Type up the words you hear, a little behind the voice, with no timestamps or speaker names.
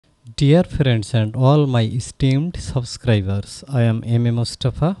Dear friends and all my esteemed subscribers, I am M.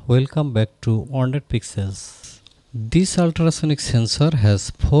 Mustafa. Welcome back to 100 Pixels. This ultrasonic sensor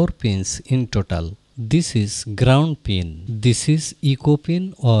has 4 pins in total. This is ground pin. This is echo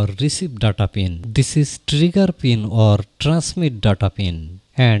pin or receive data pin. This is trigger pin or transmit data pin.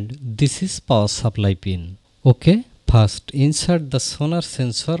 And this is power supply pin. Okay, first insert the sonar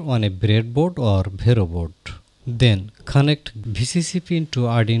sensor on a breadboard or Vero board. Then connect VCC pin to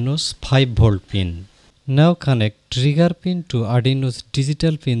Arduino's 5V pin. Now connect trigger pin to Arduino's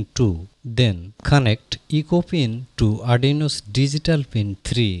digital pin 2. Then connect echo pin to Arduino's digital pin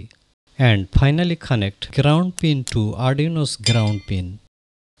 3. And finally connect ground pin to Arduino's ground pin.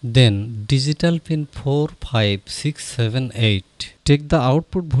 Then digital pin 4, 5, 6, 7, 8. Take the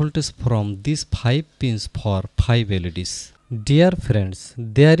output voltage from these 5 pins for 5 LEDs. Dear friends,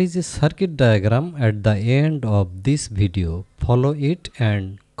 there is a circuit diagram at the end of this video. Follow it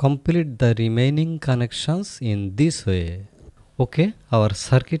and complete the remaining connections in this way. Okay, our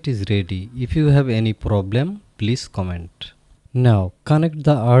circuit is ready. If you have any problem, please comment. Now connect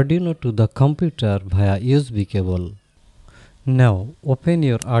the Arduino to the computer via USB cable. Now open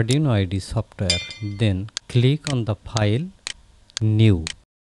your Arduino IDE software. Then click on the file, New.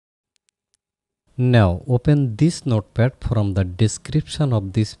 Now open this notepad from the description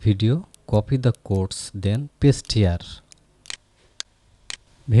of this video, copy the codes, then paste here.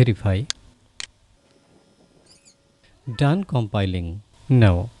 Verify. Done compiling.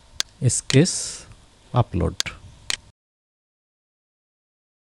 Now sketch, upload.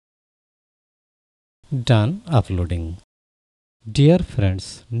 Done uploading. Dear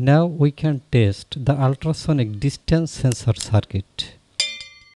friends, now we can test the ultrasonic distance sensor circuit.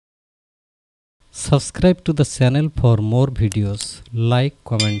 Subscribe to the channel for more videos. Like,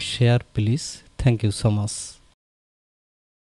 comment, share please. Thank you so much.